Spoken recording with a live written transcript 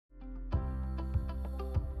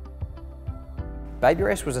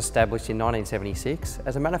Babyrest was established in 1976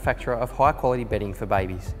 as a manufacturer of high quality bedding for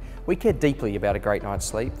babies. We care deeply about a great night's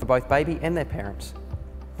sleep for both baby and their parents.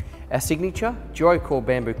 Our signature DuoCore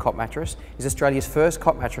bamboo cot mattress is Australia's first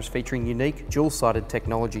cot mattress featuring unique dual-sided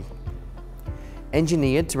technology.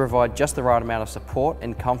 Engineered to provide just the right amount of support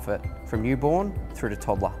and comfort from newborn through to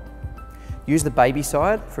toddler. Use the baby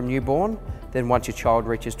side from newborn, then once your child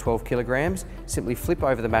reaches 12 kilograms, simply flip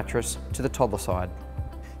over the mattress to the toddler side.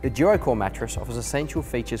 The DuoCore mattress offers essential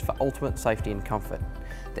features for ultimate safety and comfort.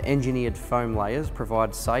 The engineered foam layers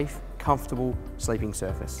provide safe, comfortable sleeping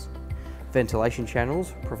surface. Ventilation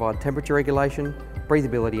channels provide temperature regulation,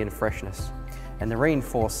 breathability and freshness. And the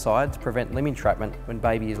reinforced sides prevent limb entrapment when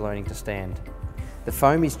baby is learning to stand. The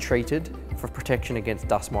foam is treated for protection against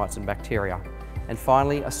dust mites and bacteria. And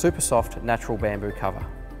finally, a super soft natural bamboo cover.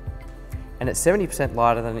 And at 70%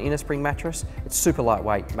 lighter than an inner spring mattress, it's super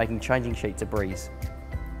lightweight, making changing sheets a breeze.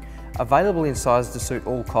 Available in sizes to suit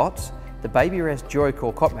all cots, the Babyrest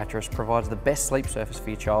DuoCore cot mattress provides the best sleep surface for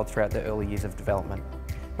your child throughout the early years of development.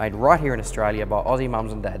 Made right here in Australia by Aussie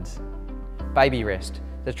mums and dads. Babyrest,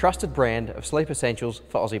 the trusted brand of sleep essentials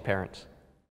for Aussie parents.